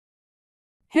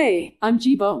Hey, I'm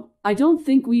Jibo. I don't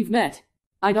think we've met.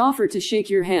 I'd offer to shake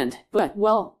your hand, but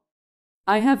well,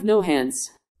 I have no hands.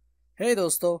 Hey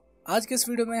दोस्तों, आज के इस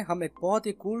video में हम एक बहुत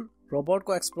ही कूल रोबोट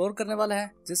को एक्सप्लोर करने वाले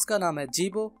हैं जिसका नाम है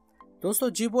जीबो। दोस्तों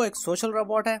जीबो एक सोशल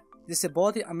रोबोट है जिसे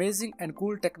बहुत ही अमेजिंग एंड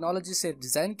कूल टेक्नोलॉजी से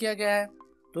डिजाइन किया गया है।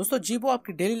 दोस्तों जीबो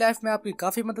आपकी डेली लाइफ में आपकी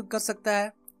काफी मदद कर सकता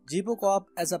है। जीबो को आप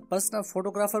एज अ पर्सनल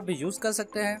फोटोग्राफर भी यूज कर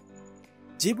सकते हैं।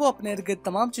 जीबो अपने इर्द गिर्द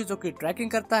तमाम चीजों की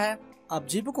ट्रैकिंग करता है। आप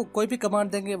जीबो को कोई भी कमांड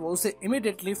देंगे वो उसे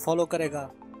इमीडिएटली फॉलो करेगा।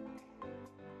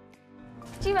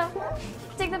 Jibo,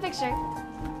 take the picture.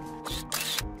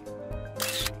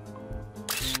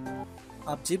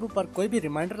 आप जीबो पर कोई भी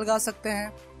रिमाइंडर लगा सकते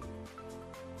हैं।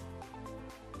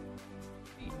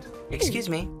 Excuse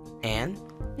me, Anne?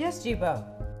 Yes, Jibo.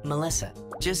 Melissa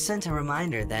just sent a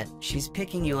reminder that she's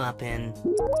picking you up in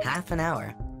half an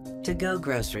hour to go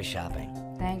grocery shopping.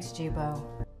 Thanks, Jibo.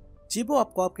 जीबो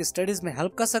आपको आपकी स्टडीज में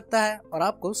हेल्प कर सकता है और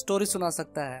आपको स्टोरी सुना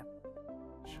सकता है।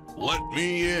 Let me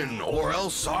in, or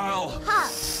else I'll...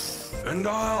 And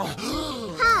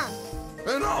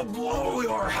I'll blow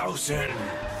your house in.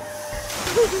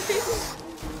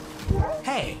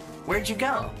 Hey, where'd you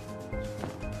go?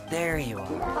 There you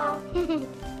are.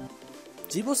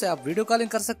 जीबो से आप वीडियो कॉलिंग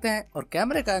कर सकते हैं और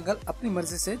कैमरे का एंगल अपनी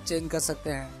मर्जी से चेंज कर सकते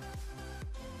हैं।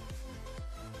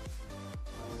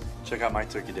 Check out my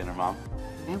turkey dinner, Mom.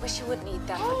 I wish you wouldn't eat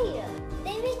that. Hey,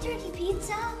 they make turkey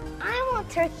pizza? I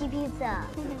want turkey pizza.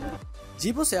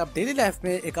 जीबो से आप डेली लाइफ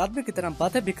में एक आदमी की तरह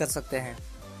बातें भी कर सकते हैं।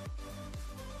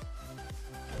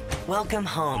 Welcome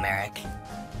home, Eric.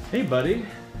 Hey, buddy.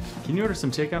 Can you order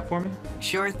some takeout for me?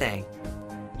 Sure thing.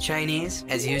 Chinese,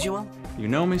 as usual?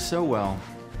 You know me so well.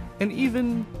 And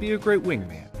even be a great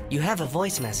wingman. You have a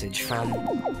voice message from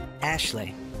Ashley.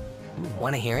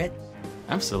 Want to hear it?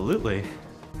 Absolutely.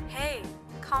 Hey,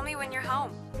 call me when you're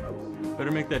home.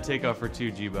 Better make that takeout for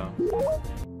two, Jibo.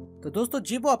 तो दोस्तों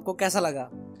जीबो आपको कैसा लगा?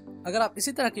 अगर आप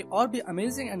इसी तरह की और भी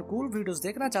अमेजिंग एंड कूल वीडियोस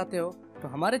देखना चाहते हो तो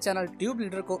हमारे चैनल ट्यूब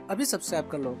लीडर को अभी सब्सक्राइब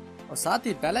कर लो और साथ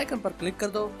ही बेल आइकन पर क्लिक कर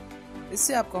दो।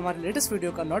 इससे आपको हमारे लेटेस्ट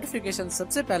वीडियो का नोटिफिकेशन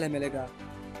सबसे पहले मिलेगा।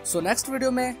 सो नेक्स्ट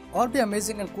वीडियो में और भी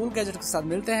अमेजिंग एंड कूल गैजेट के साथ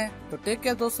मिलते हैं। तो टेक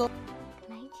केयर दोस्तों।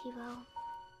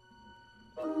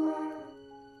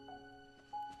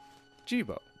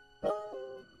 Jibo,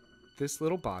 this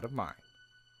little bot of mine.